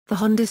The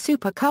Honda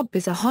Super Cub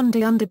is a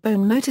Honda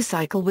underbone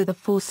motorcycle with a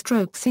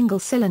 4-stroke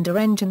single-cylinder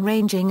engine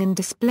ranging in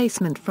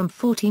displacement from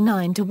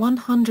 49 to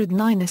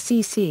 109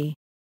 cc.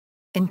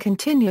 In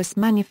continuous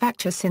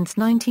manufacture since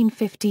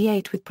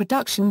 1958 with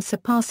production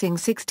surpassing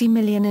 60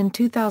 million in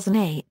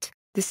 2008,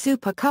 the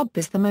Super Cub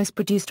is the most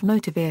produced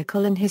motor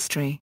vehicle in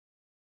history.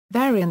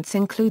 Variants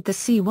include the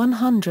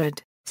C100,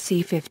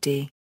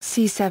 C50,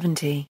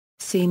 C70,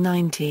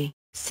 C90,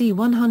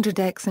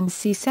 C100EX and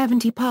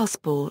C70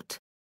 Passport.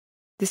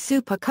 The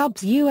Super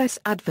Cub's U.S.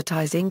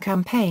 advertising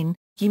campaign,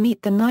 "You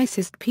Meet the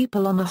Nicest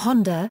People on a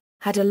Honda,"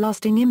 had a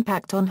lasting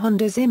impact on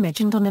Honda's image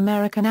and on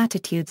American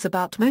attitudes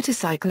about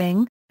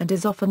motorcycling, and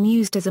is often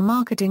used as a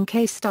marketing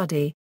case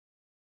study.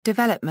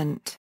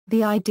 Development: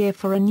 the idea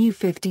for a new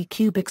 50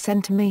 cubic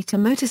centimeter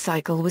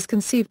motorcycle was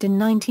conceived in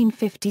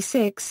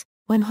 1956,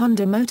 when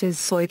Honda Motors'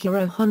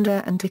 Soichiro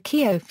Honda and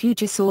Takeo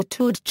Fujisawa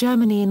toured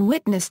Germany and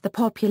witnessed the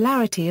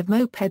popularity of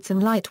mopeds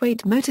and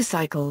lightweight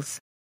motorcycles.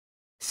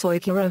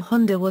 Soichiro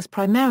Honda was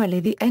primarily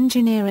the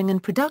engineering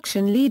and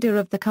production leader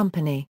of the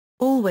company,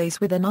 always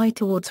with an eye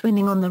towards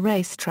winning on the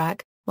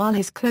racetrack, while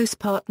his close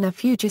partner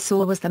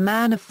Fujisawa was the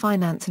man of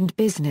finance and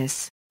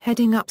business,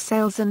 heading up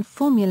sales and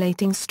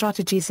formulating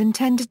strategies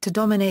intended to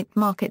dominate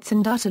markets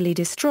and utterly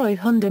destroy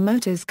Honda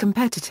Motors'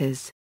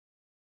 competitors.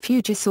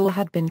 Fujisawa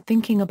had been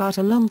thinking about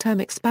a long-term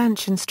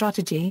expansion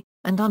strategy,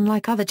 and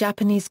unlike other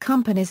Japanese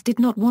companies did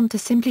not want to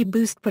simply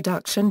boost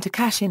production to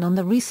cash in on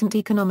the recent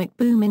economic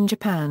boom in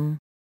Japan.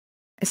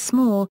 A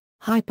small,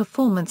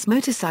 high-performance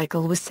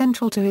motorcycle was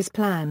central to his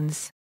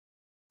plans.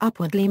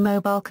 Upwardly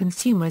mobile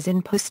consumers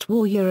in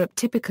post-war Europe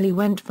typically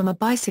went from a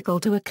bicycle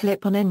to a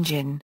clip-on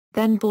engine,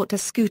 then bought a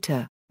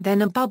scooter,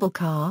 then a bubble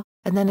car,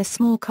 and then a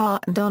small car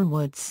and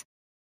onwards.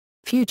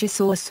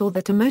 Fujisawa saw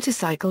that a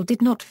motorcycle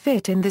did not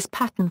fit in this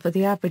pattern for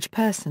the average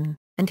person,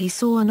 and he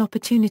saw an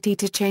opportunity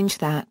to change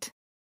that.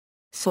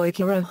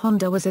 Soichiro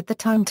Honda was at the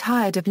time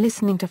tired of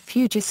listening to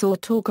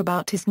Fujisawa talk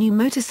about his new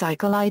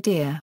motorcycle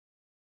idea.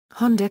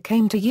 Honda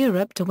came to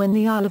Europe to win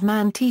the Isle of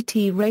Man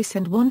TT race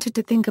and wanted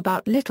to think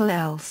about little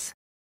else.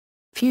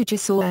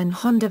 Fujisawa and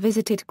Honda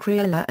visited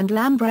Criolla and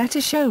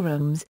Lambretta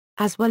showrooms,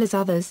 as well as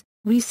others,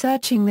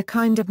 researching the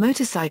kind of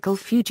motorcycle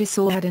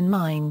Fujisawa had in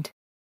mind.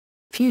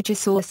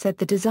 Fujisawa said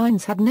the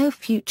designs had no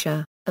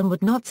future, and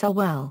would not sell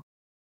well.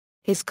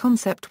 His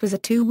concept was a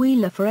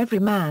two-wheeler for every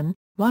man,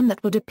 one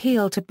that would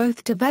appeal to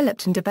both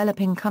developed and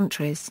developing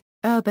countries,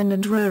 urban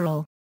and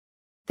rural.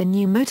 The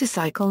new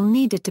motorcycle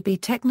needed to be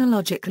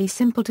technologically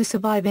simple to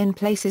survive in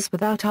places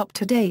without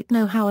up-to-date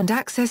know-how and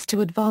access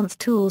to advanced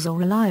tools or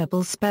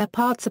reliable spare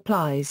part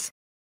supplies.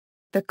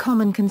 The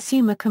common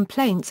consumer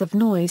complaints of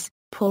noise,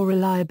 poor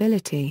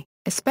reliability,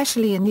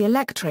 especially in the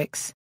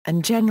electrics,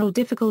 and general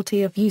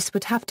difficulty of use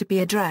would have to be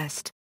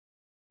addressed.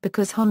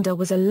 Because Honda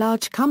was a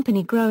large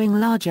company growing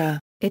larger,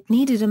 it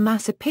needed a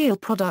mass appeal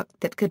product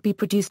that could be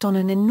produced on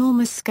an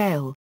enormous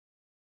scale.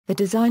 The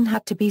design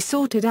had to be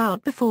sorted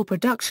out before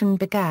production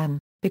began,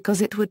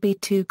 because it would be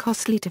too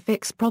costly to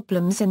fix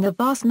problems in the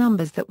vast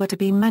numbers that were to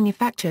be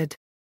manufactured.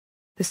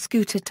 The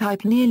scooter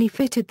type nearly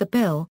fitted the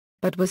bill,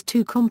 but was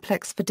too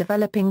complex for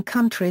developing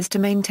countries to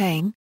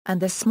maintain, and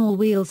the small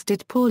wheels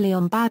did poorly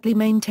on badly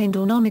maintained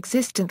or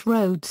non-existent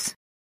roads.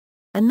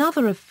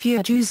 Another of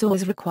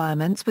Fujisawa's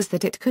requirements was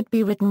that it could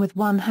be ridden with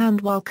one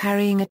hand while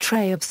carrying a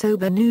tray of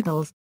soba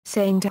noodles,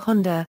 saying to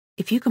Honda,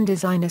 "If you can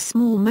design a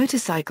small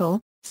motorcycle,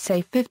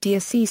 say 50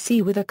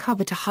 cc with a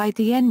cover to hide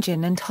the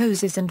engine and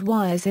hoses and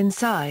wires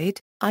inside,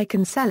 I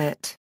can sell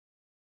it.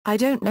 I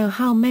don't know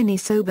how many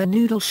soba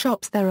noodle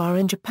shops there are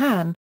in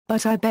Japan,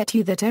 but I bet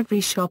you that every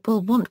shop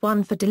will want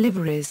one for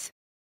deliveries."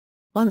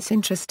 Once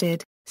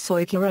interested,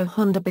 Soichiro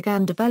Honda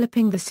began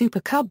developing the Super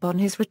Cub on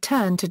his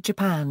return to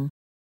Japan.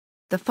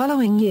 The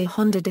following year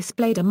Honda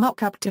displayed a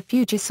mock-up to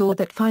Fujisawa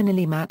that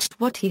finally matched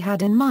what he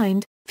had in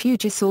mind,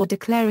 Fujisawa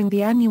declaring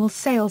the annual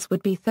sales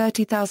would be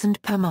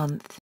 30,000 per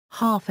month,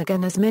 half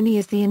again as many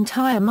as the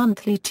entire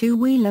monthly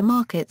two-wheeler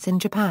markets in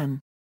Japan.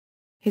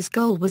 His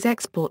goal was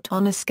export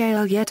on a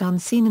scale yet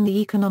unseen in the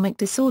economic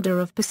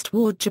disorder of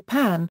post-war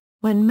Japan,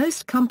 when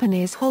most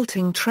companies'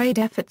 halting trade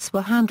efforts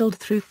were handled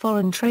through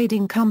foreign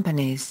trading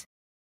companies.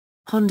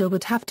 Honda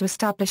would have to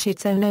establish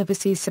its own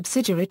overseas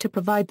subsidiary to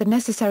provide the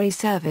necessary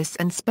service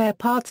and spare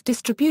parts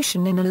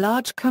distribution in a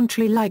large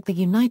country like the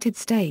United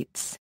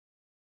States.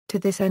 To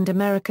this end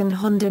American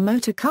Honda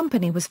Motor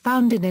Company was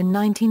founded in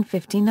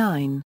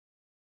 1959.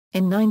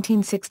 In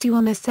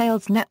 1961 a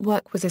sales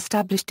network was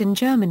established in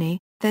Germany,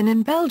 then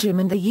in Belgium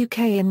and the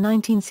UK in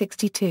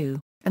 1962,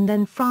 and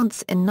then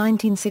France in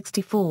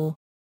 1964.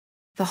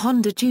 The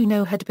Honda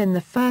Juno had been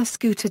the first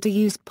scooter to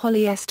use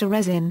polyester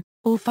resin,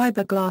 or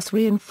fiberglass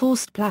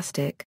reinforced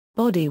plastic,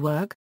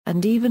 bodywork,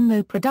 and even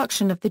though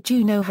production of the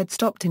Juno had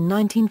stopped in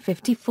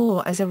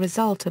 1954 as a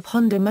result of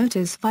Honda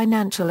Motors'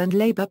 financial and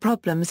labor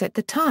problems at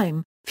the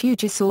time,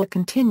 Fujisawa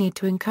continued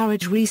to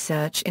encourage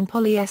research in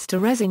polyester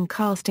resin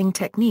casting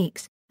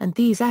techniques, and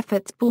these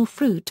efforts bore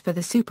fruit for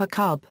the Super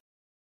Cub.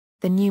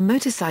 The new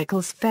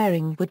motorcycle's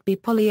fairing would be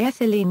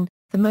polyethylene,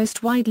 the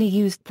most widely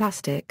used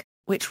plastic,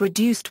 which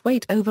reduced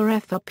weight over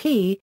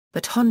FRP,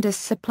 but Honda's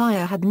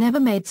supplier had never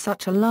made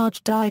such a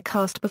large die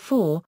cast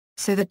before,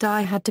 so the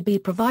die had to be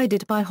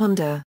provided by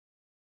Honda.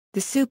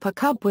 The Super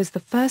Cub was the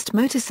first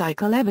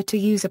motorcycle ever to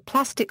use a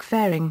plastic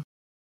fairing.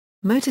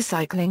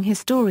 Motorcycling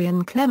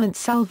historian Clement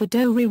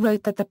Salvadori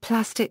wrote that the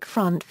plastic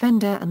front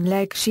fender and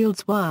leg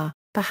shields were,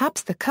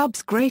 perhaps, the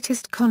Cub's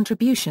greatest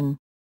contribution.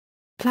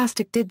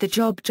 Plastic did the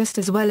job just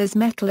as well as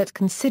metal at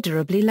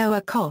considerably lower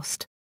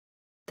cost.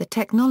 The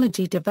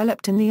technology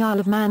developed in the Isle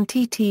of Man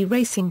TT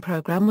racing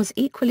program was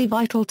equally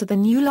vital to the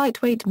new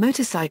lightweight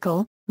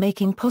motorcycle,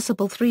 making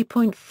possible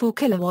 3.4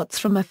 kilowatts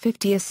from a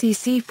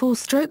 50cc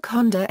four-stroke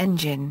Honda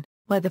engine,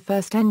 where the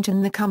first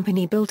engine the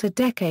company built a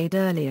decade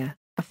earlier,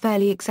 a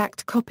fairly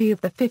exact copy of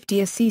the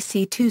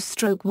 50cc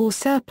two-stroke war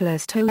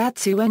surplus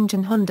Tohatsu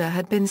engine Honda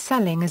had been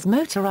selling as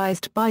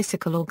motorized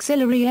bicycle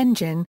auxiliary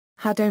engine,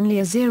 had only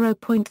a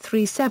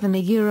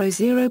 0.37 euro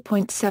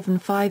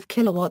 0.75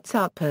 kilowatts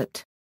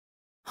output.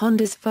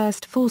 Honda's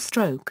first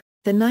four-stroke,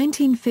 the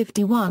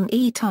 1951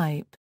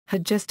 E-Type,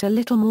 had just a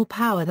little more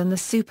power than the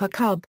Super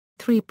Cub,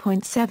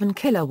 3.7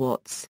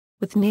 kilowatts,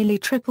 with nearly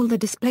triple the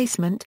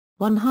displacement,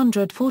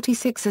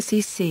 146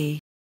 cc.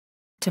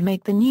 To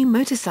make the new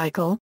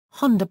motorcycle,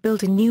 Honda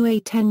built a new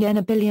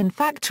A10 billion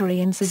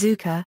factory in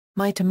Suzuka,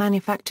 Mita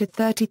manufactured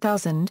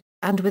 30,000,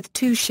 and with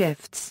 2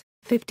 shifts,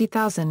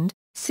 50,000,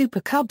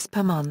 Super Cubs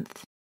per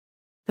month.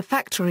 The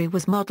factory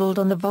was modeled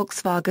on the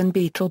Volkswagen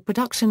Beetle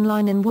production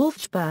line in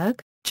Wolfsburg,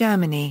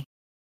 Germany.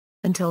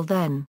 Until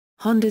then,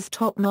 Honda's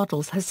top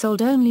models has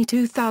sold only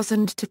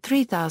 2,000 to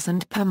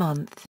 3,000 per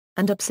month,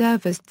 and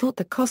observers thought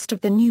the cost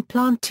of the new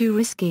plant too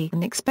risky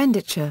an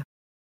expenditure.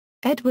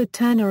 Edward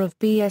Turner of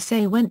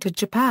BSA went to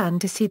Japan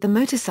to see the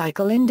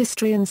motorcycle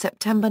industry in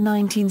September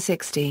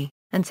 1960,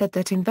 and said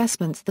that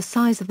investments the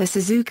size of the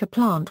Suzuka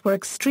plant were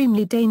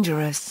extremely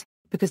dangerous,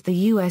 because the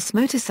U.S.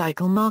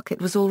 motorcycle market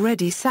was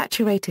already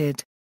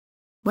saturated.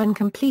 When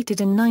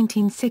completed in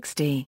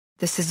 1960,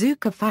 the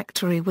Suzuka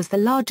factory was the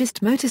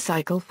largest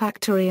motorcycle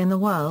factory in the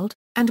world,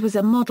 and was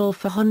a model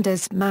for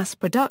Honda's mass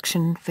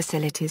production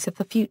facilities of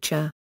the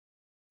future.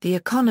 The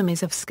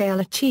economies of scale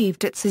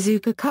achieved at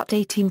Suzuka cut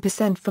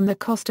 18% from the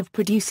cost of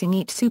producing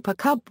each Super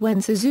Cub when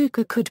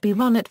Suzuka could be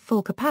run at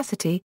full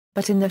capacity,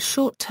 but in the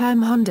short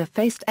term Honda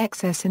faced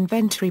excess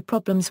inventory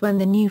problems when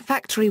the new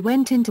factory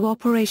went into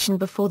operation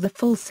before the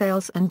full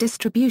sales and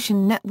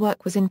distribution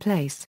network was in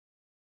place.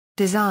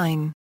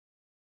 Design.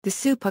 The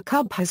Super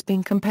Cub has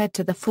been compared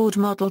to the Ford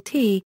Model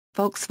T,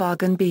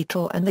 Volkswagen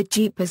Beetle and the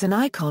Jeep as an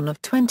icon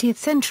of 20th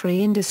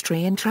century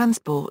industry and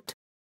transport.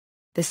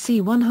 The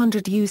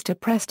C100 used a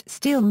pressed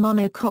steel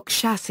monocoque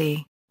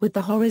chassis, with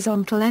the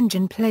horizontal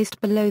engine placed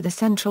below the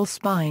central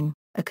spine,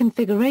 a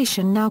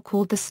configuration now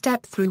called the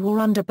step-through or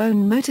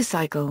underbone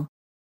motorcycle.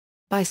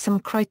 By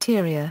some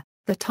criteria,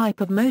 the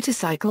type of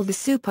motorcycle the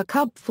Super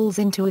Cub falls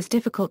into is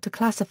difficult to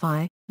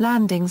classify,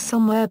 landing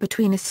somewhere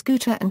between a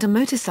scooter and a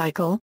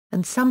motorcycle,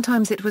 and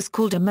sometimes it was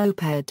called a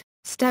moped,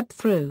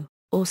 step-through,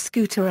 or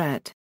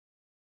scooterette.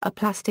 A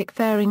plastic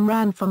fairing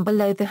ran from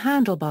below the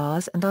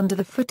handlebars and under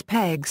the foot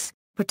pegs,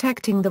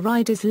 protecting the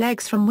rider's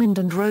legs from wind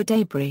and road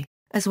debris,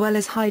 as well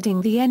as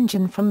hiding the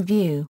engine from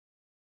view.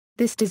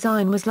 This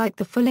design was like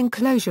the full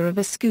enclosure of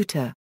a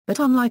scooter, but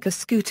unlike a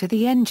scooter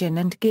the engine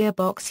and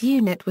gearbox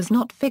unit was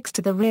not fixed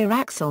to the rear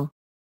axle.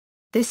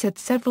 This had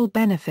several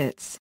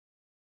benefits.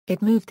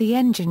 It moved the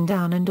engine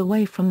down and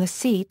away from the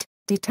seat,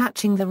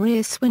 detaching the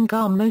rear swing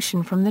arm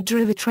motion from the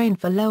drivetrain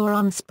for lower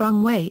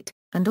unsprung weight,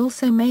 and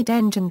also made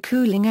engine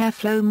cooling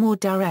airflow more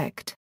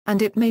direct,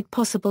 and it made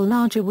possible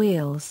larger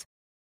wheels.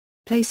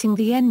 Placing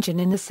the engine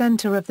in the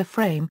center of the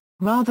frame,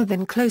 rather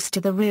than close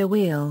to the rear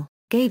wheel,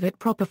 gave it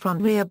proper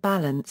front-rear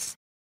balance.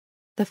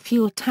 The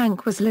fuel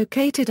tank was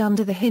located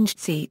under the hinged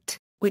seat,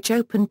 which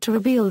opened to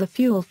reveal the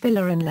fuel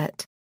filler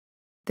inlet.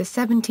 The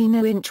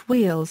 17-inch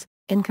wheels,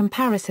 in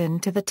comparison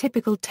to the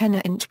typical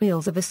 10-inch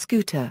wheels of a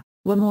scooter,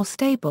 were more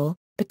stable,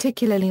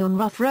 particularly on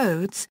rough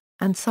roads,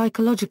 and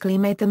psychologically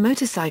made the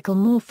motorcycle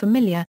more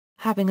familiar,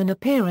 having an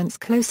appearance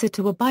closer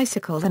to a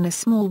bicycle than a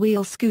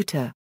small-wheel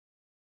scooter.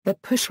 The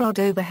pushrod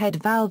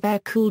overhead valve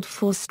air-cooled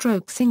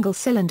four-stroke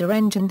single-cylinder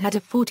engine had a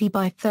 40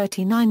 by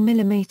 39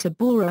 mm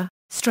bore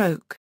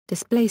stroke,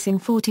 displacing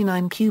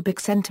 49 cubic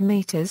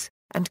centimeters,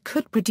 and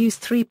could produce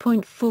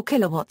 3.4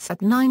 kilowatts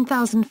at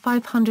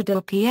 9,500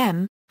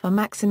 rpm, for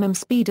maximum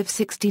speed of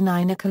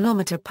 69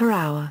 km per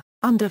hour,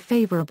 under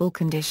favorable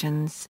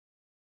conditions.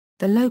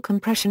 The low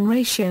compression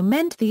ratio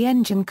meant the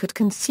engine could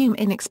consume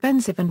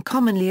inexpensive and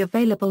commonly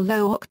available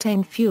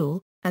low-octane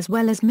fuel, as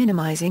well as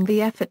minimizing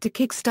the effort to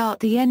kick-start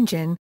the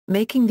engine,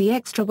 making the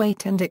extra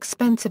weight and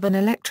expense of an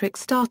electric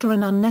starter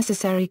an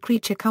unnecessary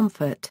creature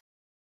comfort.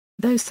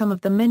 Though some of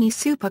the many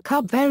Super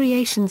Cub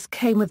variations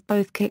came with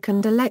both kick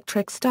and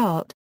electric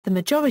start, the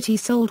majority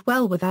sold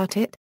well without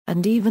it,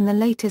 and even the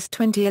latest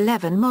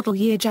 2011 model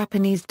year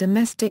Japanese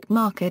domestic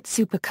market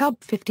Super Cub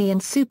 50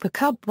 and Super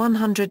Cub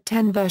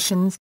 110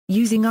 versions,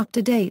 using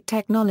up-to-date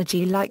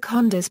technology like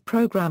Honda's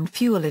programmed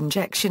fuel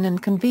injection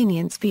and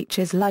convenience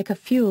features like a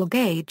fuel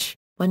gauge,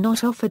 were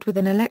not offered with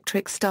an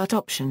electric start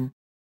option.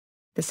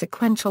 The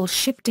sequential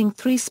shifting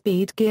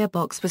 3-speed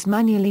gearbox was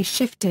manually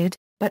shifted,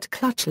 but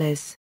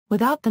clutchless,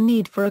 without the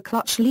need for a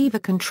clutch lever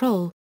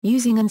control,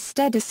 using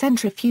instead a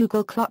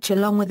centrifugal clutch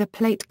along with a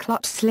plate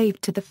clutch slave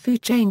to the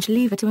foot-change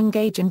lever to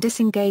engage and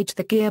disengage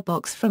the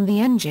gearbox from the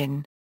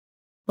engine.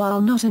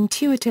 While not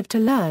intuitive to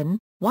learn,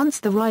 once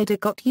the rider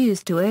got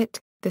used to it,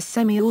 the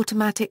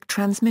semi-automatic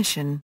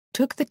transmission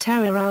took the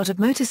terror out of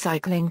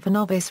motorcycling for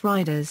novice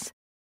riders.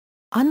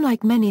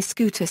 Unlike many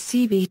scooter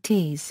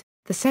CVTs,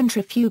 the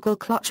centrifugal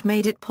clutch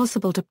made it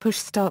possible to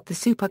push-start the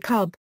Super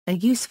Cub, a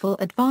useful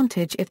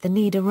advantage if the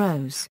need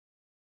arose.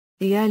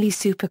 The early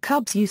Super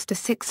Cubs used a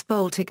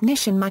 6-volt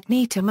ignition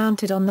magneto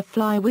mounted on the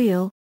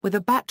flywheel, with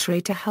a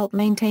battery to help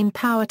maintain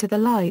power to the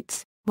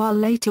lights, while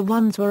later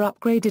ones were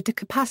upgraded to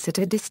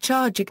capacitor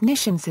discharge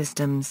ignition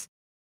systems.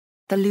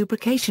 The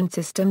lubrication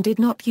system did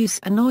not use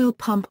an oil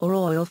pump or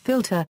oil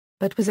filter,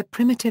 but was a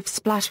primitive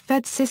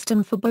splash-fed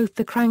system for both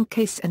the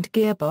crankcase and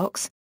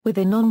gearbox, with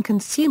a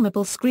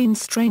non-consumable screen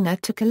strainer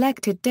to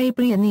collected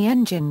debris in the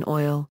engine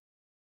oil.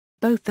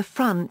 Both the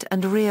front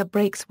and rear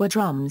brakes were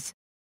drums.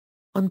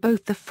 On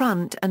both the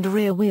front and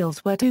rear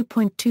wheels were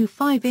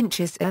 2.25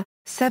 inches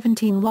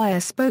 17-wire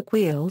spoke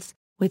wheels,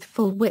 with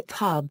full-width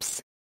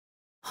hubs.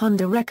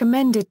 Honda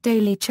recommended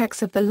daily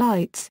checks of the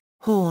lights,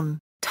 horn,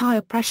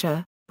 tire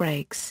pressure,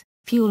 brakes,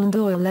 fuel and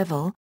oil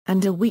level,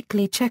 and a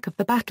weekly check of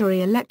the battery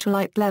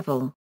electrolyte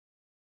level.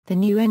 The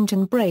new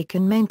engine brake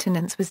and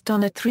maintenance was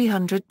done at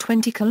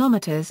 320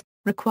 km,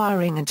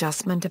 requiring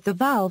adjustment of the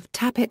valve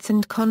tappets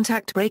and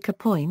contact breaker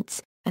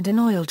points, and an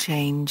oil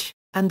change,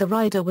 and the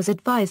rider was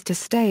advised to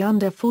stay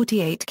under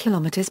 48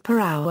 km per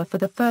hour for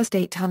the first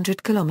 800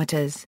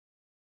 km.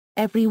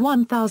 Every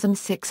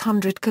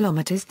 1,600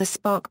 km the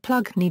spark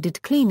plug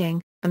needed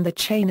cleaning, and the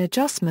chain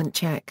adjustment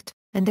checked,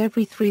 and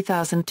every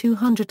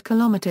 3,200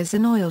 km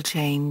an oil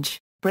change,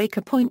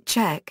 breaker point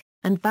check,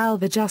 and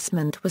valve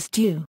adjustment was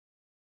due.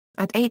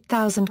 At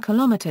 8,000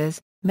 km,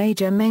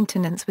 major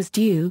maintenance was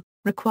due,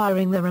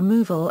 requiring the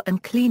removal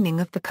and cleaning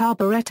of the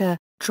carburetor,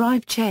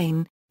 drive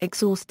chain,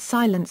 exhaust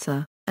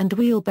silencer, and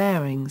wheel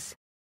bearings.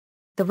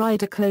 The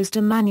rider closed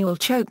a manual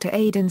choke to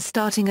aid in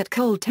starting at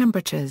cold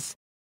temperatures.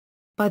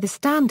 By the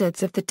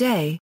standards of the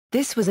day,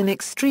 this was an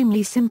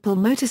extremely simple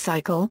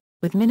motorcycle,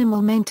 with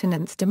minimal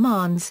maintenance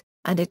demands,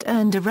 and it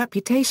earned a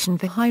reputation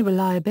for high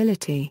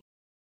reliability.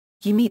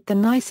 You meet the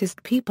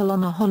nicest people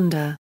on a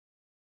Honda.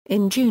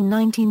 In June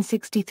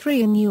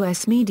 1963 in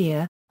U.S.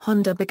 media,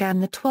 Honda began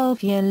the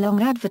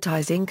 12-year-long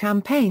advertising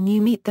campaign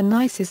You Meet the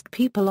Nicest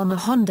People on a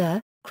Honda,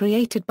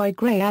 created by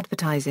Gray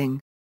Advertising.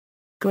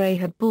 Gray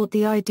had bought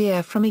the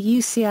idea from a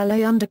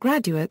UCLA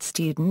undergraduate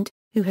student,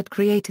 who had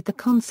created the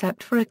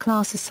concept for a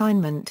class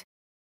assignment.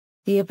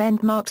 The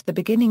event marked the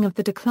beginning of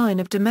the decline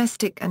of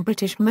domestic and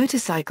British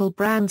motorcycle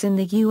brands in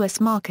the U.S.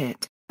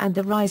 market, and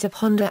the rise of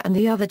Honda and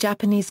the other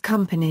Japanese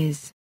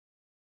companies.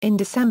 In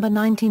December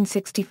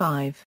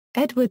 1965,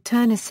 Edward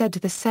Turner said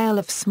the sale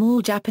of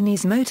small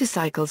Japanese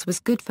motorcycles was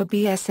good for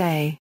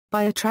BSA,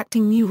 by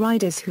attracting new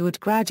riders who would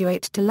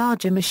graduate to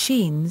larger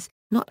machines,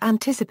 not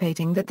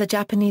anticipating that the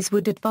Japanese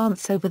would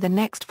advance over the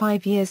next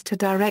 5 years to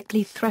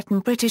directly threaten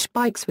British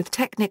bikes with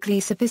technically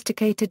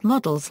sophisticated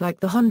models like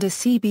the Honda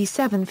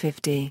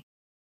CB750.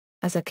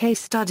 As a case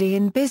study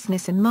in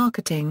business and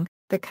marketing,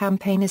 the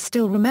campaign is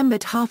still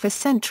remembered half a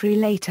century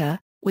later,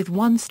 with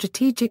one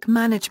strategic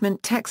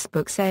management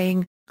textbook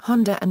saying,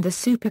 Honda and the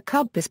Super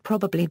Cub is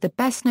probably the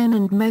best known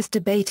and most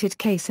debated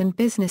case in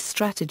business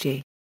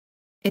strategy.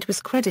 It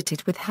was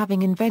credited with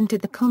having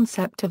invented the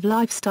concept of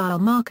lifestyle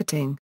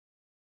marketing.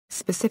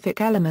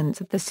 Specific elements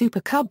of the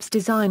Super Cub's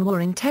design were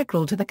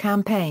integral to the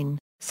campaign,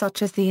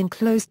 such as the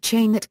enclosed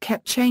chain that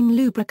kept chain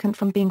lubricant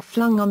from being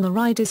flung on the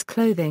rider's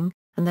clothing,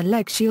 and the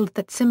leg shield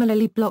that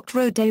similarly blocked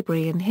road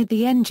debris and hid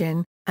the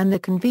engine, and the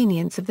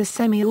convenience of the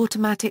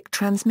semi-automatic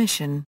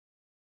transmission.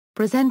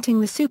 Presenting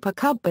the Super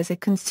Cub as a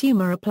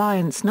consumer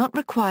appliance not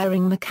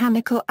requiring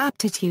mechanical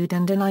aptitude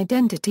and an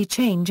identity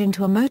change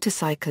into a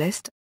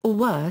motorcyclist, or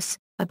worse,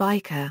 a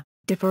biker,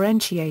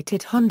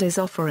 differentiated Honda's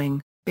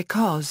offering,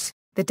 because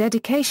the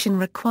dedication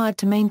required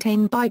to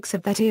maintain bikes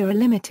of that era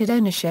limited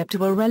ownership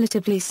to a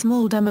relatively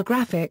small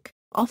demographic,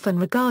 often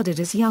regarded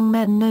as young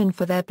men known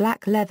for their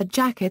black leather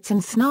jackets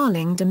and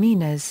snarling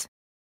demeanors.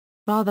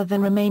 Rather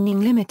than remaining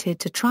limited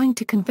to trying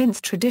to convince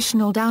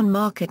traditional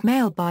down-market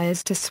male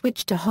buyers to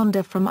switch to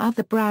Honda from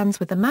other brands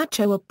with the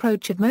macho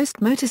approach of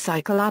most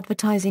motorcycle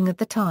advertising at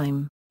the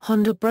time,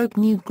 Honda broke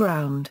new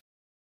ground.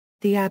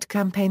 The ad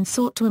campaign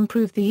sought to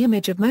improve the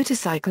image of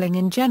motorcycling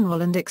in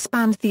general and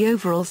expand the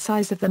overall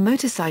size of the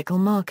motorcycle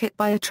market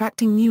by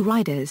attracting new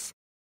riders.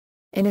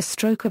 In a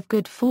stroke of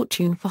good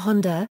fortune for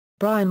Honda,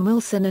 Brian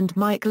Wilson and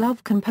Mike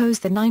Love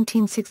composed the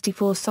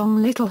 1964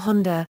 song Little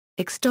Honda,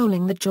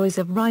 extolling the joys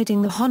of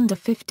riding the Honda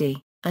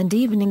 50, and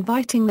even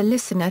inviting the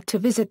listener to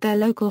visit their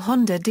local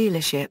Honda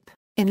dealership,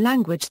 in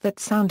language that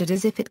sounded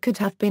as if it could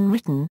have been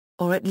written,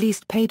 or at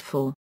least paid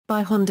for,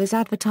 by Honda's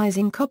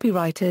advertising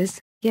copywriters,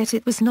 yet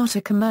it was not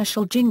a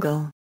commercial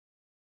jingle.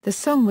 The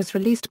song was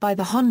released by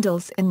the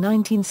Hondells in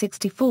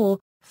 1964,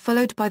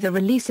 followed by the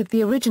release of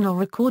the original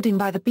recording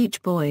by the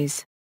Beach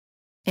Boys.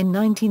 In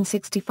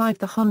 1965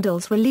 the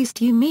Hondells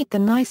released You Meet the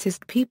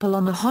Nicest People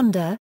on a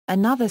Honda,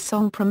 another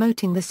song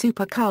promoting the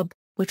Super Cub,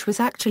 which was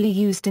actually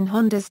used in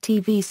Honda's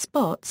TV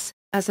spots,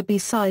 as a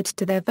B-side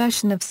to their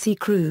version of Sea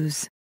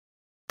Cruise.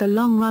 The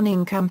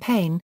long-running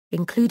campaign,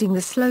 including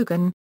the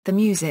slogan, the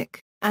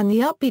music, and the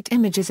upbeat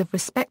images of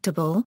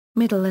respectable,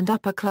 middle and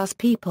upper-class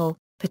people,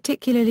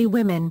 particularly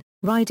women,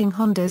 riding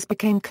Hondas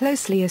became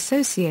closely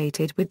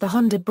associated with the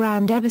Honda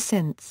brand ever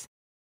since.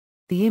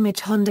 The image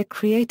Honda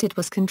created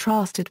was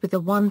contrasted with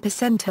the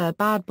 1%er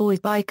bad boy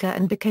biker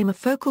and became a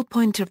focal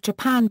point of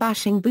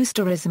Japan-bashing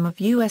boosterism of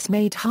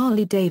US-made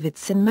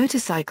Harley-Davidson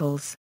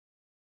motorcycles.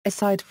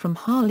 Aside from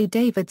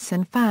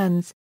Harley-Davidson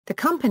fans, the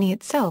company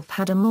itself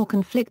had a more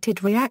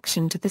conflicted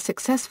reaction to the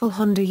successful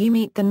Honda You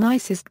Meet the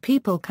Nicest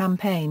People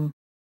campaign.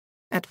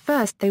 At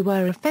first they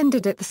were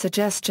offended at the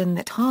suggestion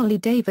that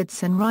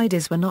Harley-Davidson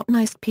riders were not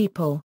nice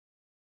people.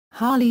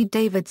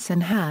 Harley-Davidson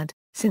had,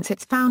 since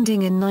its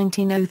founding in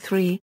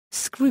 1903,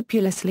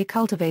 scrupulously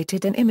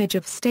cultivated an image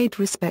of staid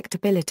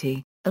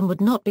respectability, and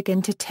would not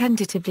begin to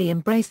tentatively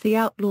embrace the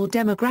outlaw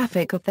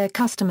demographic of their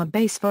customer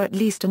base for at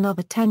least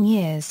another 10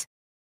 years.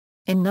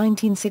 In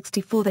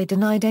 1964 they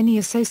denied any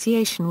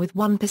association with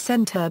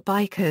 1%er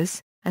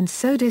bikers, and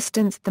so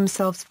distanced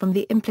themselves from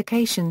the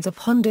implications of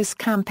Honda's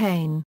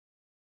campaign.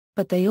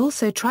 But they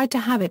also tried to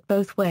have it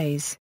both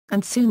ways,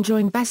 and soon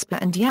joined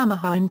Vespa and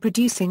Yamaha in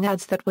producing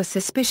ads that were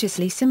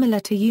suspiciously similar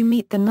to You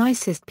Meet the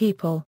Nicest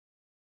People.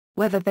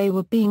 Whether they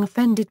were being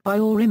offended by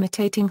or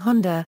imitating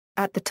Honda,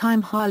 at the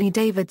time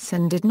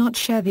Harley-Davidson did not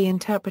share the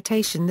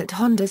interpretation that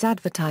Honda's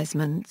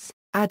advertisements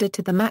added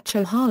to the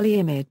macho Harley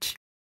image.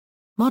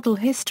 Model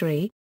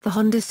history: the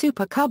Honda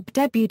Super Cub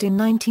debuted in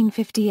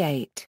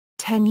 1958,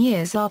 10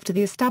 years after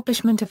the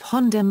establishment of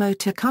Honda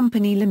Motor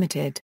Company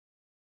Limited.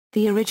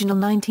 The original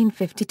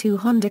 1952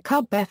 Honda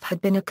Cub F had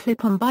been a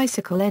clip-on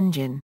bicycle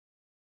engine.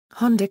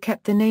 Honda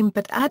kept the name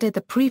but added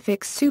the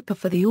prefix Super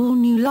for the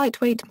all-new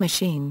lightweight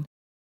machine.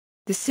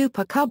 The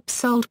Super Cub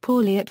sold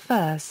poorly at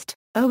first,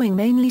 owing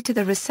mainly to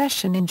the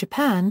recession in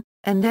Japan,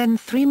 and then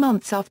 3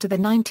 months after the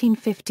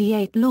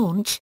 1958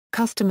 launch,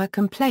 customer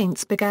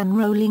complaints began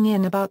rolling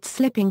in about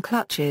slipping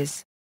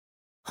clutches.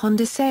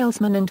 Honda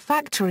salesmen and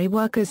factory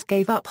workers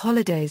gave up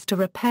holidays to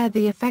repair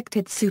the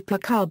affected Super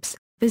Cubs,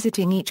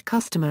 visiting each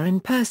customer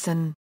in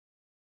person.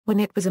 When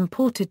it was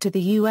imported to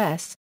the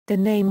US, the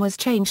name was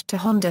changed to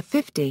Honda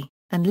 50,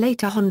 and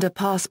later Honda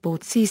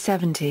Passport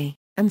C70,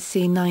 and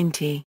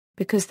C90.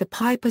 Because the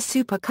Piper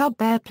Super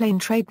Cub airplane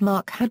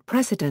trademark had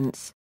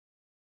precedence.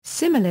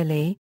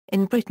 Similarly,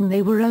 in Britain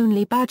they were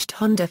only badged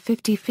Honda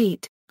 50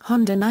 feet,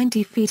 Honda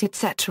 90 feet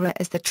etc.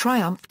 as the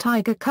Triumph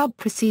Tiger Cub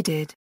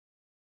proceeded.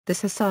 The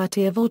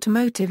Society of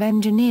Automotive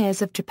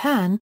Engineers of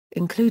Japan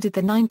included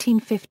the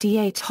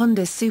 1958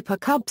 Honda Super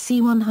Cub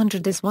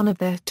C100 as one of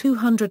their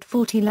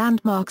 240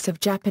 landmarks of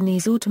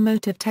Japanese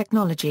automotive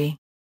technology.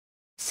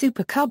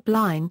 Super Cub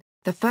line: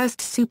 the first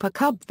Super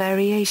Cub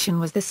variation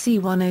was the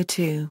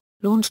C102.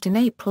 Launched in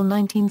April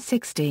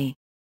 1960.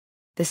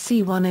 The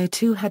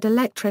C102 had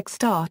electric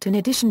start in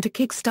addition to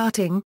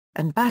kick-starting,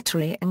 and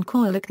battery and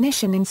coil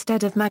ignition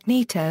instead of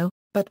magneto,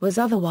 but was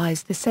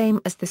otherwise the same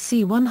as the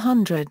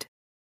C100.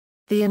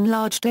 The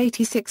enlarged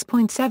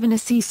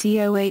 86.7cc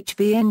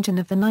OHV engine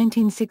of the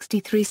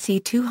 1963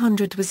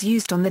 C200 was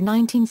used on the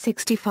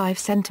 1965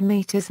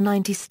 cm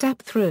 90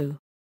 step-through.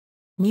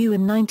 New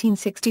in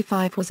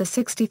 1965 was a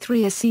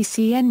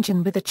 63cc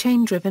engine with a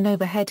chain-driven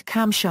overhead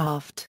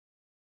camshaft.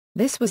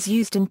 This was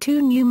used in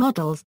 2 new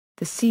models,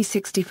 the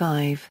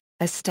C65,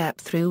 a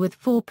step-through with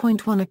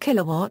 4.1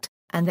 kW,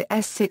 and the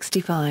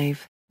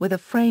S65, with a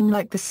frame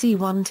like the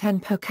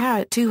C110 per car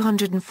at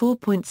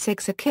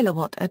 204.6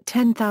 kW at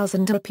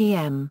 10,000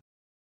 rpm.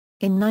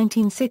 In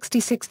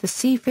 1966 the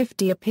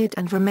C50 appeared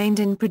and remained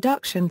in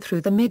production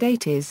through the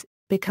mid-80s,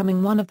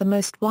 becoming one of the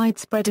most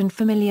widespread and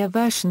familiar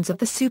versions of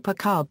the Super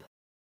Cub.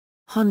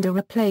 Honda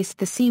replaced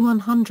the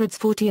C100's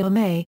 40 ohm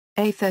a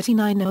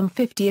 39 ohm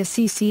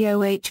 50cc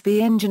OHV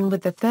engine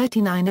with the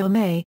 39 ohm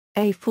a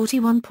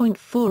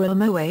 41.4 ohm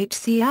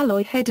OHC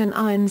alloy head and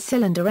iron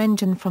cylinder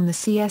engine from the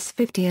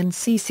CS50 and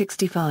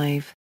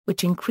C65,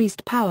 which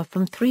increased power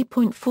from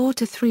 3.4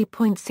 to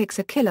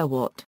 3.6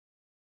 kW.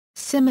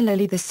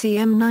 Similarly the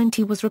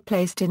CM90 was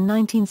replaced in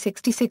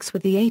 1966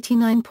 with the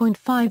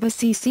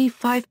 89.5cc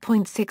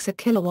 5.6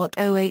 kW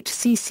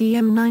OHC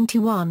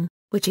CM91,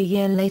 which a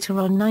year later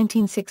on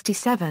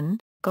 1967,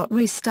 got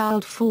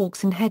restyled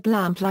forks and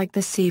headlamp like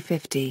the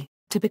C50,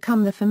 to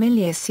become the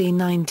familiar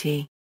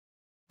C90.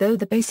 Though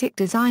the basic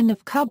design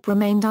of Cub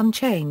remained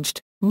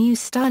unchanged, new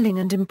styling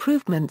and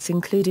improvements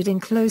included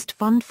enclosed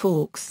front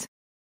forks.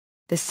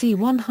 The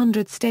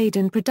C100 stayed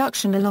in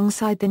production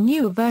alongside the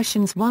newer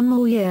versions one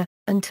more year,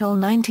 until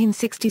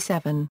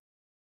 1967.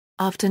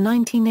 After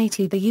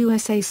 1980 the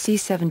USA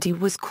C70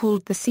 was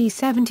called the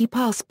C70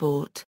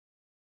 Passport.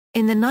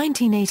 In the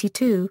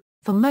 1982,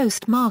 for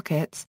most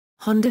markets,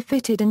 Honda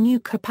fitted a new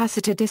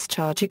capacitor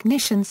discharge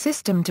ignition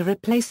system to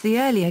replace the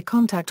earlier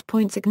contact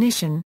points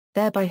ignition,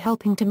 thereby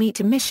helping to meet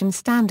emission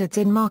standards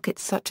in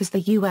markets such as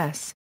the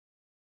US.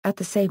 At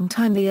the same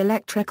time, the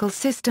electrical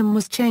system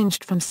was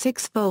changed from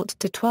 6-volt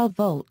to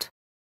 12-volt.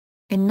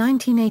 In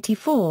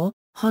 1984,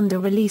 Honda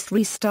released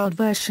restyled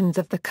versions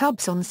of the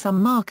Cubs on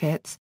some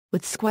markets,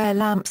 with square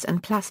lamps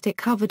and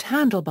plastic-covered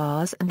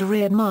handlebars and a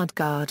rear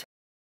mudguard.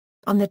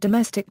 On the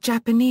domestic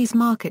Japanese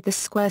market, the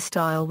square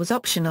style was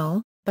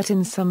optional, but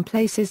in some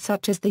places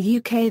such as the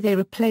UK they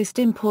replaced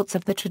imports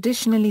of the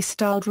traditionally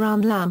styled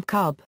round lamp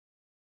Cub.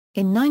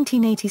 In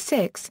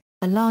 1986,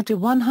 a larger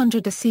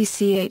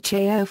 100cc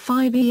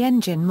HA05E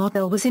engine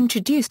model was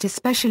introduced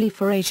especially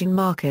for Asian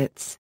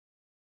markets.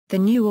 The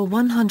newer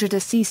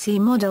 100cc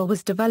model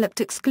was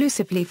developed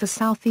exclusively for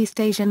Southeast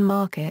Asian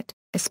market,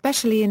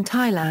 especially in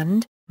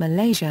Thailand,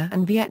 Malaysia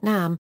and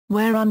Vietnam,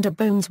 where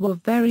underbones were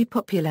very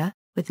popular,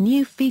 with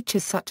new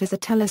features such as a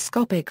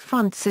telescopic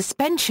front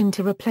suspension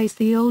to replace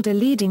the older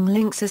leading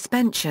link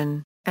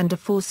suspension, and a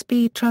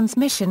 4-speed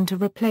transmission to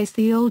replace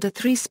the older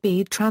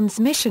 3-speed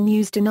transmission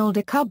used in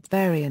older Cub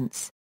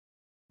variants.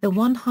 The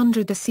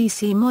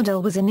 100cc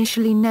model was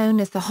initially known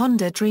as the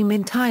Honda Dream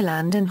in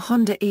Thailand and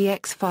Honda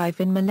EX5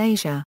 in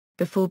Malaysia,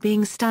 before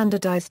being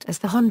standardized as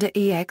the Honda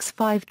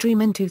EX5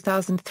 Dream in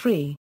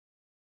 2003.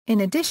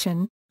 In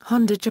addition,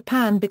 Honda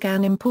Japan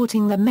began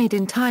importing the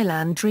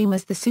made-in-Thailand Dream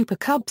as the Super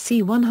Cub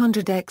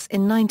C100EX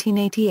in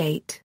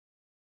 1988.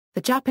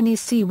 The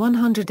Japanese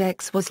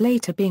C100EX was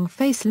later being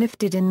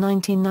facelifted in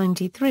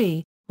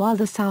 1993, while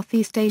the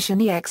Southeast Asian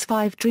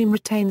EX5 Dream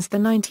retains the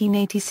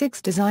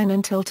 1986 design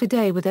until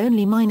today with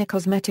only minor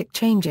cosmetic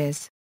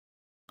changes.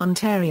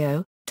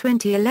 Ontario,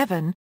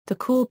 2011, the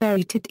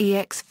carbureted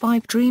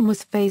EX5 Dream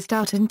was phased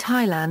out in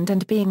Thailand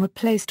and being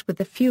replaced with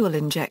the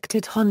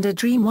fuel-injected Honda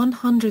Dream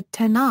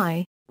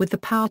 110i, with the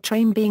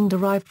powertrain being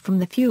derived from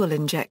the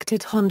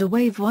fuel-injected Honda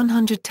Wave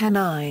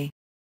 110i.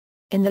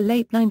 In the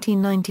late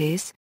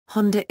 1990s,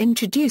 Honda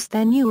introduced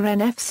their newer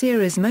NF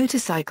series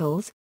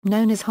motorcycles,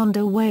 known as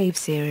Honda Wave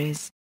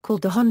series,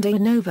 called the Honda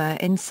Innova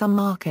in some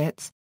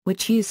markets,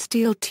 which use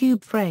steel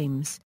tube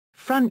frames,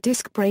 front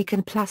disc brake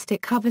and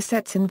plastic cover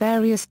sets in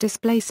various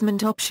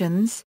displacement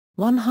options,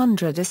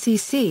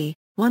 100cc,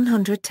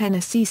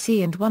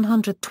 110cc and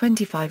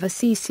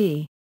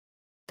 125cc.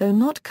 Though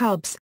not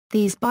Cubs,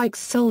 these bikes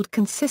sold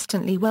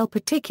consistently well,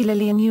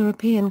 particularly in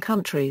European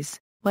countries,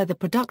 where the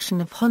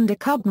production of Honda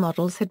Cub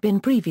models had been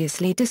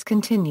previously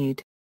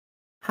discontinued.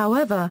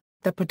 However,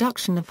 the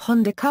production of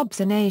Honda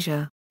Cubs in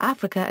Asia,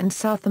 Africa and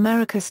South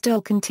America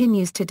still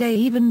continues today,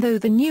 even though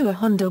the newer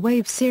Honda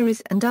Wave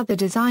series and other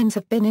designs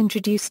have been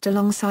introduced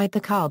alongside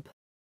the Cub.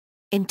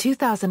 In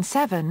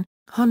 2007,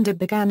 Honda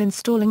began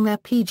installing their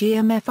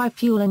PGM-FI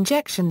fuel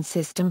injection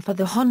system for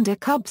the Honda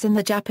Cubs in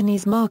the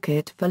Japanese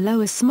market for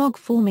lower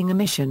smog-forming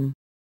emission.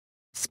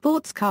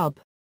 Sports Cub.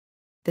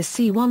 The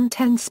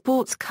C110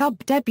 Sports Cub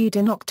debuted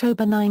in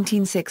October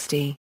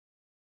 1960.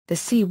 The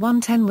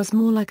C110 was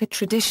more like a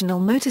traditional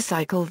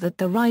motorcycle that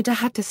the rider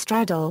had to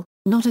straddle,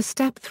 not a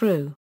step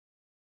through.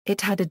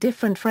 It had a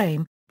different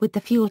frame, with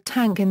the fuel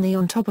tank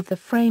on top of the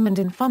frame and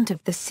in front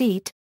of the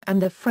seat,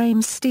 and the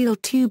frame's steel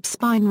tube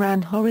spine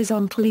ran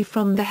horizontally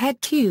from the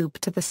head tube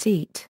to the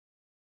seat.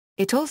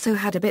 It also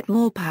had a bit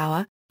more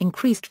power,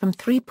 increased from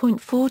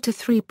 3.4 to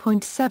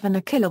 3.7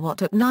 a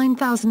kilowatt at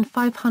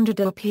 9,500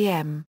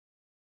 rpm.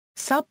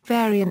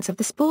 Sub-variants of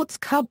the Sports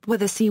Cub were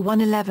the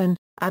C111,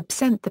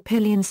 absent the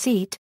pillion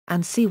seat,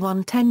 and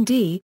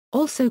C110D,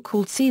 also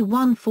called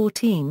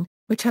C114,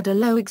 which had a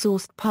low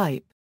exhaust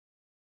pipe.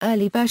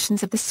 Early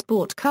versions of the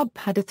Sport Cub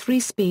had a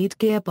 3-speed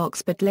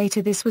gearbox, but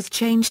later this was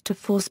changed to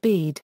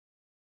 4-speed.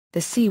 The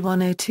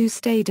C102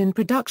 stayed in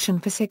production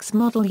for 6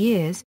 model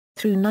years,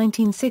 through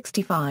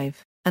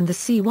 1965, and the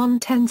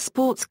C110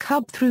 Sports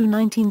Cub through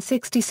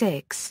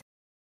 1966.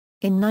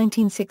 In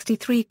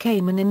 1963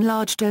 came an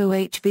enlarged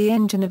OHV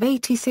engine of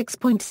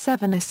 86.7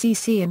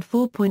 cc and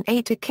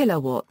 4.8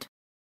 kilowatt.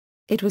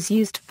 It was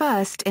used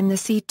first in the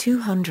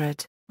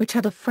C200, which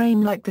had a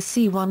frame like the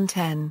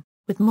C110,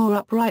 with more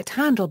upright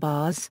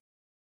handlebars.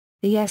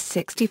 The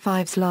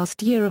S65's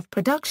last year of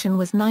production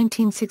was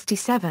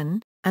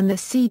 1967, and the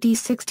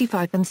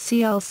CD65 and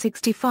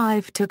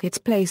CL65 took its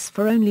place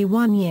for only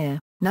 1 year,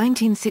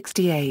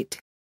 1968.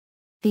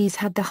 These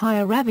had the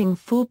higher revving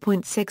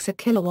 4.6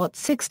 kilowatt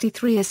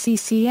 63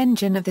 cc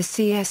engine of the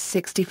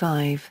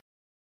CS65.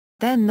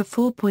 Then the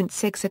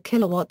 4.6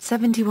 kilowatt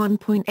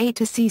 71.8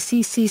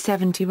 cc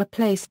C70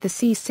 replaced the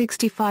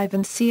C65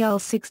 and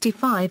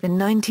CL65 in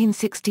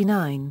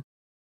 1969.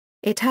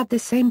 It had the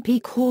same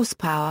peak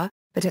horsepower,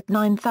 but at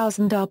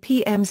 9,000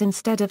 rpms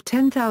instead of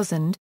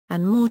 10,000,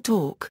 and more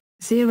torque,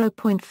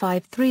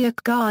 0.53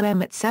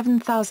 kgm at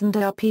 7,000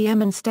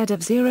 rpm instead of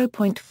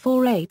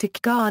 0.48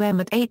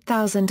 kgm at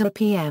 8,000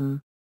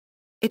 rpm.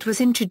 It was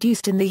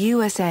introduced in the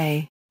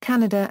USA,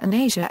 Canada and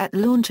Asia at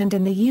launch and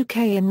in the UK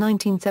in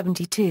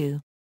 1972.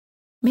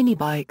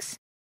 Minibikes.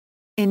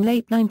 In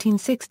late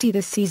 1960 the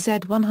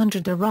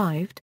CZ100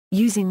 arrived,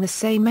 using the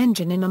same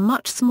engine in a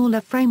much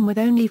smaller frame with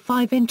only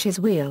 5 inches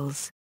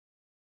wheels.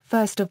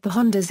 First of the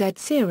Honda Z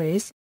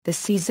series, the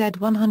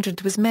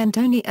CZ100 was meant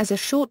only as a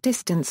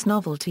short-distance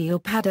novelty or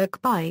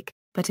paddock bike,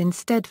 but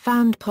instead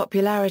found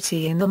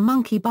popularity in the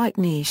monkey bike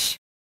niche.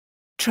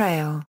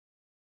 Trail.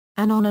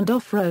 An on- and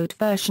off-road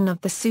version of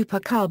the Super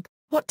Cub,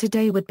 what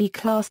today would be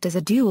classed as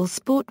a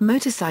dual-sport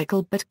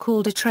motorcycle but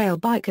called a trail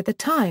bike at the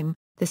time,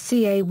 the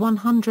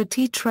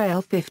CA100T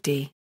Trail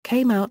 50,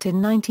 came out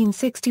in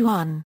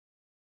 1961.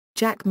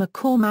 Jack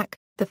McCormack,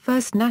 the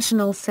first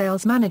national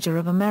sales manager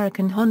of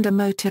American Honda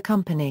Motor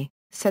Company,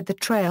 said the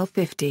Trail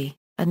 50,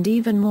 and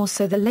even more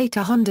so the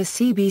later Honda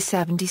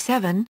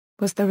CB77,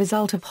 was the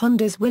result of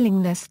Honda's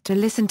willingness to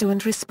listen to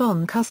and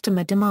respond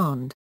customer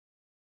demand.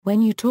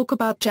 When you talk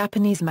about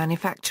Japanese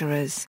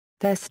manufacturers,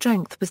 their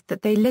strength was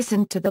that they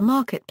listened to the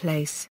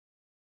marketplace.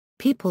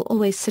 People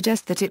always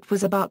suggest that it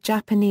was about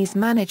Japanese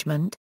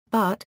management,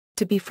 but,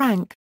 to be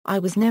frank, I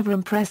was never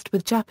impressed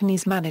with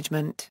Japanese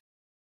management.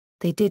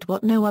 They did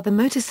what no other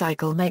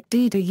motorcycle make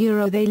did.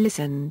 They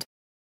listened.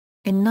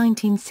 In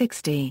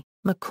 1960,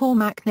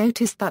 McCormack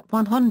noticed that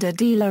one Honda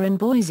dealer in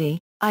Boise,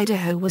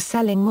 Idaho was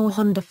selling more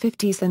Honda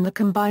 50s than the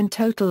combined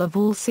total of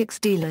all 6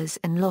 dealers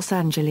in Los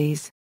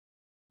Angeles.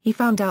 He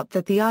found out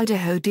that the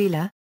Idaho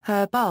dealer,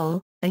 Herb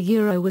Ull,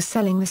 was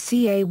selling the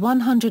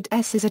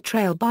CA100S as a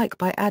trail bike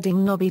by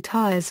adding knobby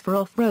tires for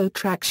off-road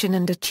traction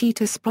and a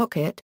cheetah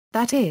sprocket,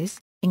 that is,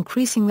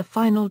 increasing the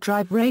final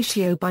drive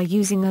ratio by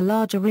using a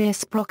larger rear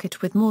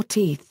sprocket with more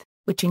teeth,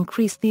 which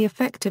increased the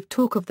effective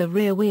torque of the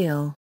rear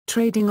wheel,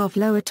 trading off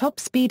lower top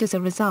speed as a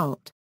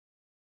result.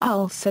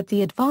 Ull said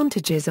the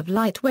advantages of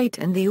lightweight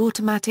and the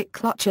automatic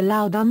clutch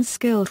allowed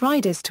unskilled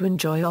riders to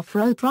enjoy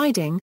off-road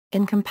riding,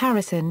 in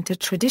comparison to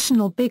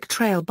traditional big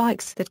trail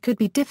bikes that could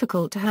be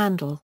difficult to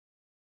handle.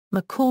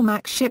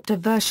 McCormack shipped a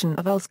version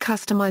of Ull's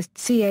customized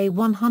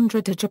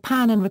CA100 to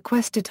Japan and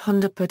requested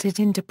Honda put it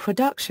into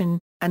production,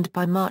 and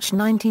by March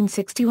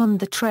 1961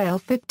 the Trail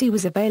 50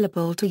 was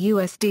available to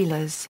U.S.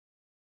 dealers.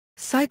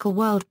 Cycle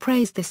World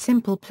praised the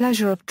simple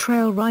pleasure of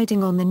trail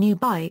riding on the new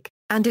bike,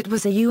 and it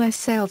was a U.S.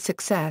 sales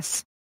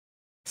success.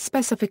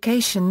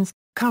 Specifications,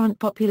 current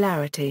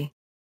popularity.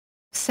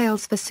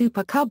 Sales for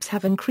Super Cubs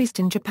have increased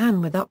in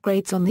Japan with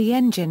upgrades on the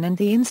engine and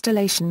the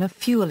installation of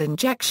fuel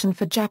injection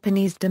for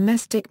Japanese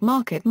domestic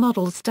market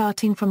models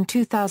starting from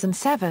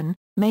 2007,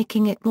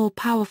 making it more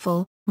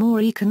powerful,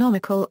 more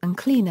economical and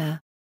cleaner.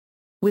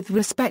 With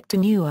respect to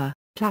newer,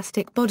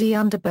 plastic body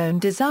underbone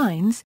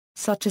designs,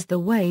 such as the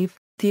Wave,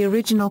 the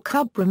original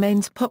Cub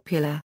remains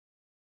popular.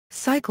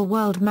 Cycle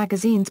World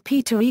magazine's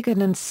Peter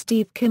Egan and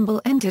Steve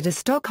Kimball entered a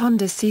stock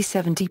Honda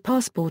C70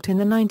 Passport in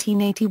the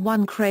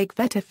 1981 Craig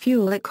Vetter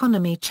Fuel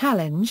Economy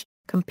Challenge,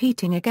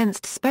 competing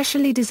against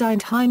specially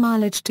designed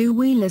high-mileage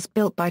two-wheelers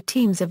built by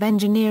teams of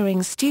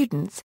engineering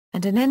students,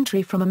 and an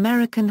entry from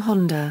American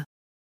Honda.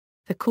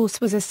 The course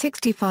was a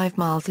 65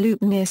 miles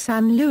loop near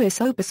San Luis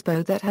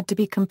Obispo that had to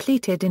be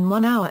completed in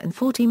 1 hour and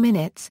 40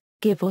 minutes,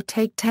 give or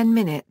take 10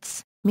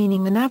 minutes,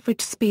 meaning an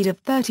average speed of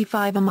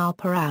 35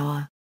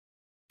 mph.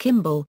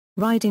 Kimball,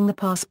 riding the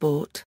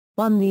Passport,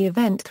 won the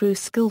event through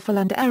skillful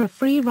and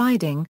error-free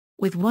riding,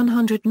 with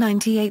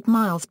 198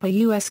 miles per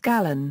US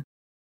gallon.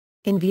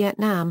 In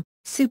Vietnam,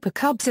 Super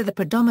Cubs are the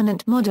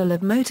predominant model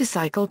of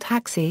motorcycle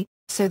taxi,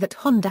 so that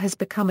Honda has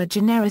become a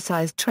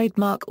genericized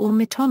trademark or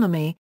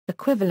metonymy,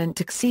 equivalent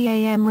to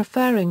CAM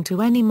referring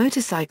to any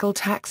motorcycle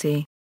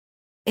taxi.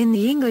 In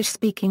the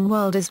English-speaking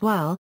world as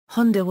well,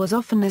 Honda was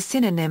often a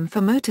synonym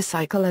for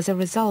motorcycle as a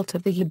result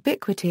of the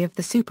ubiquity of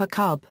the Super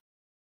Cub.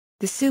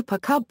 The Super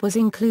Cub was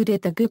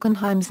included the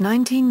Guggenheim's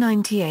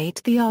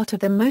 1998 The Art of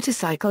the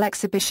Motorcycle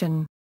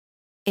exhibition.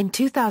 In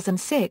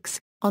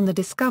 2006, on the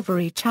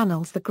Discovery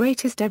Channel's The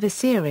Greatest Ever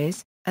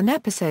series, an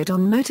episode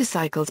on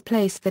motorcycles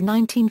placed the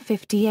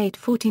 1958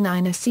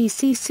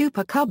 49cc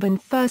Super Cub in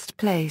first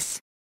place.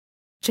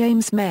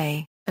 James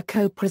May, a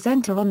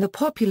co-presenter on the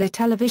popular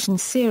television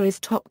series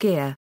Top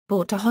Gear,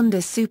 bought a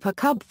Honda Super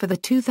Cub for the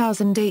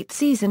 2008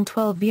 Season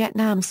 12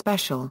 Vietnam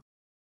special.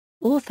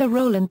 Author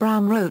Roland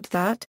Brown wrote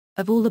that,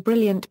 of all the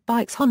brilliant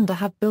bikes Honda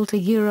have built the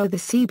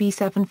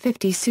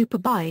CB750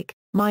 Superbike,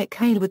 Mike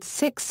Hailwood's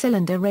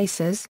 6-cylinder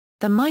racers,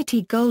 the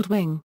mighty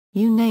Goldwing,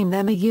 you name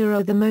them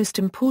the most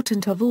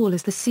important of all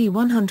is the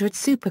C100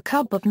 Super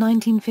Cub of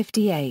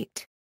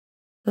 1958.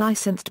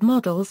 Licensed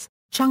models,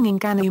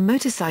 Chongqing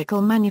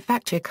Motorcycle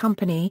Manufacture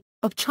Company,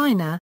 of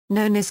China,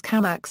 known as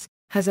Camax,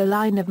 has a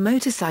line of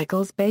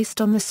motorcycles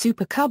based on the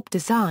Super Cub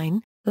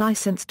design,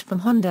 licensed from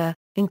Honda,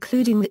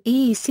 including the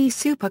EEC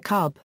Super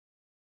Cub.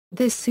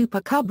 This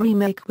Super Cub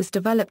remake was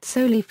developed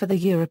solely for the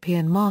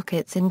European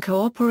markets in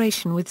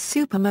cooperation with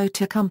Super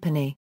Motor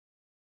Company.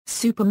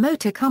 Super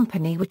Motor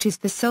Company, which is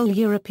the sole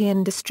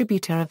European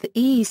distributor of the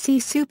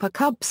EEC Super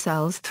Cub,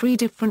 sells 3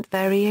 different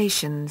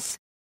variations: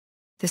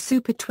 the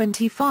Super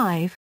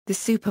 25, the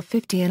Super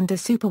 50 and the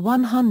Super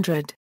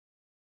 100.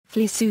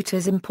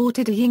 Fleetwood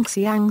imported a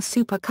Yingxiang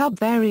Super Cub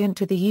variant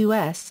to the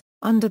US,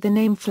 under the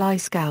name Fly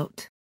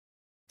Scout.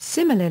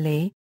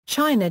 Similarly,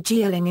 China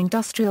Jialing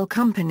Industrial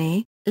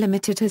Company,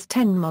 Limited has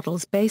 10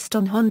 models based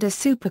on Honda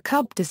Super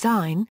Cub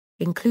design,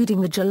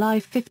 including the July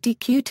 50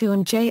 Q2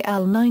 and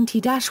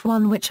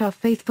JL90-1, which are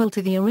faithful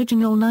to the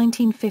original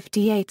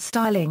 1958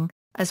 styling,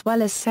 as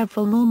well as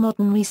several more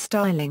modern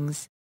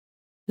restylings.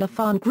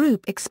 Lafan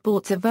Group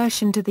exports a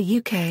version to the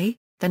UK,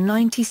 the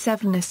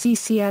 97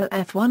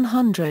 CCLF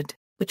 100,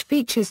 which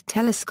features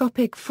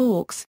telescopic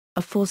forks,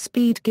 a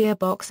 4-speed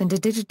gearbox and a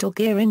digital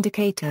gear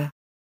indicator.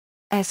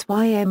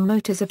 SYM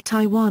Motors of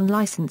Taiwan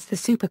licensed the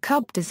Super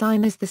Cub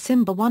design as the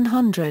Simba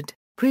 100,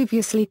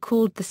 previously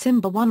called the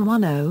Simba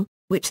 110,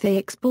 which they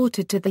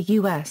exported to the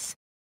US.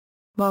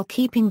 While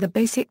keeping the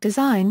basic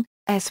design,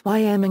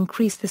 SYM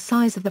increased the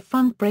size of the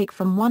front brake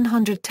from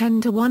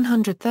 110 to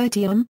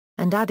 130 mm,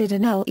 and added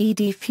an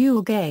LED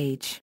fuel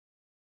gauge.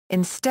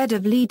 Instead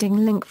of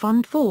leading link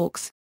front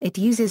forks, it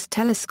uses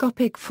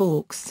telescopic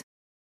forks.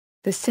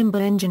 The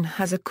Simba engine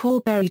has a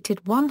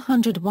carbureted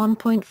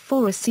 101.4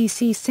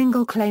 cc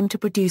single claim to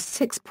produce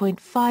 6.5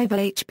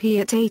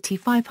 HP at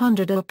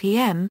 8500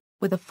 rpm,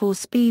 with a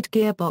 4-speed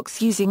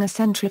gearbox using a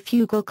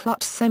centrifugal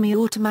clutch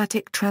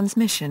semi-automatic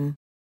transmission.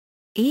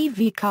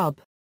 EV Cub.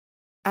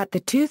 At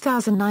the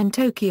 2009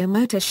 Tokyo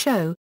Motor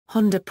Show,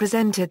 Honda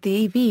presented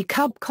the EV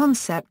Cub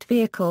concept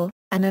vehicle,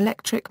 an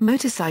electric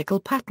motorcycle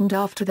patterned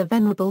after the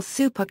venerable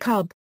Super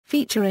Cub,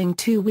 featuring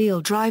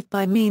two-wheel drive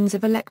by means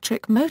of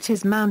electric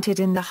motors mounted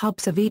in the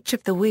hubs of each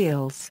of the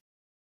wheels.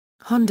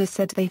 Honda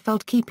said they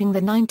felt keeping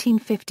the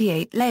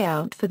 1958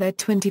 layout for their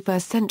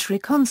 21st century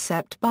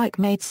concept bike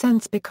made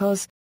sense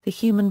because the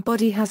human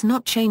body has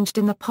not changed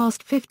in the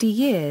past 50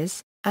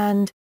 years,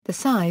 and the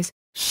size,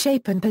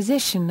 shape and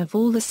position of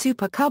all the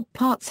Super Cub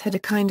parts had a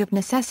kind of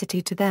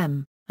necessity to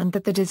them, and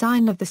that the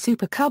design of the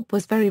Super Cub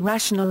was very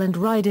rational and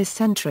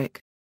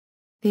rider-centric.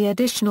 The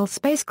additional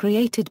space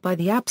created by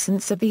the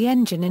absence of the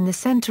engine in the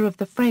center of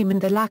the frame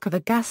and the lack of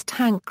a gas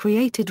tank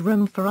created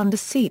room for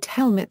under-seat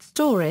helmet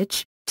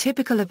storage,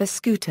 typical of a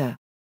scooter.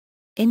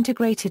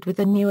 Integrated with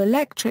the new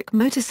electric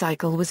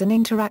motorcycle was an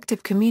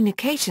interactive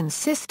communications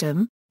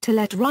system, to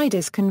let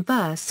riders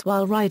converse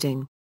while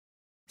riding.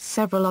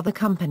 Several other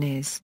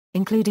companies,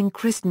 including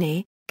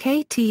Christney,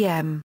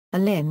 KTM,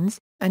 Alins,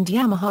 and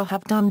Yamaha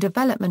have done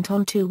development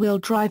on two-wheel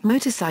drive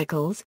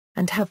motorcycles,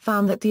 and have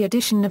found that the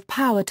addition of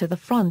power to the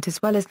front as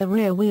well as the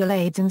rear wheel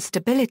aids in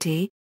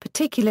stability,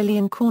 particularly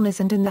in corners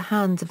and in the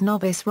hands of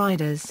novice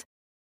riders.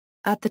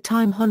 At the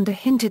time Honda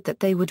hinted that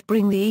they would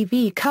bring the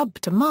EV Cub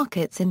to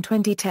markets in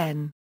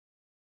 2010.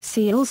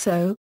 See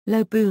also,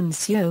 Lobun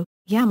Sio,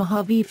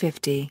 Yamaha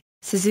V50,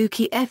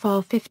 Suzuki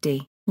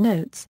FR50.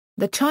 Notes,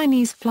 the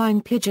Chinese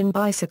Flying Pigeon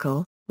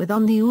bicycle, with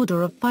on the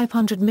order of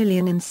 500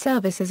 million in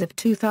service as of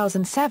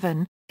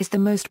 2007, is the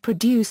most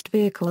produced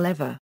vehicle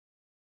ever.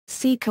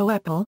 Seco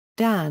Apple,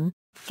 Dan,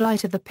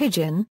 Flight of the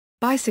Pigeon,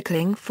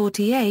 Bicycling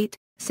 48,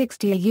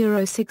 60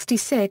 Euro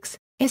 66,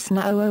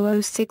 ISNA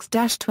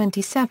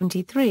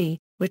 0006-2073,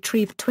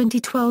 retrieved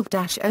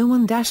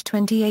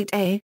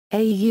 2012-01-28A,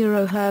 A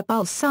Euro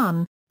Herbal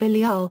Sun,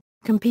 Billy Ull,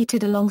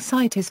 competed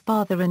alongside his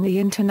father in the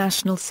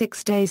International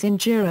 6 Days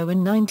Enduro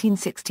in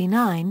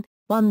 1969,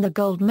 won the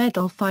gold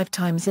medal 5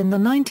 times in the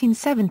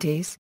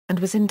 1970s, and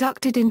was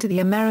inducted into the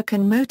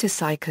American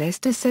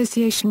Motorcyclist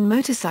Association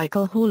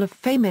Motorcycle Hall of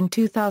Fame in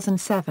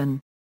 2007.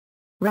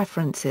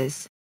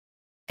 References.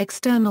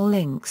 External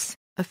links,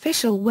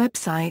 official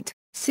website,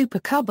 Super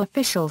Cub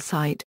official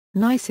site,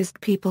 Nicest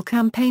People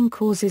campaign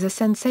causes a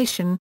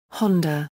sensation, Honda.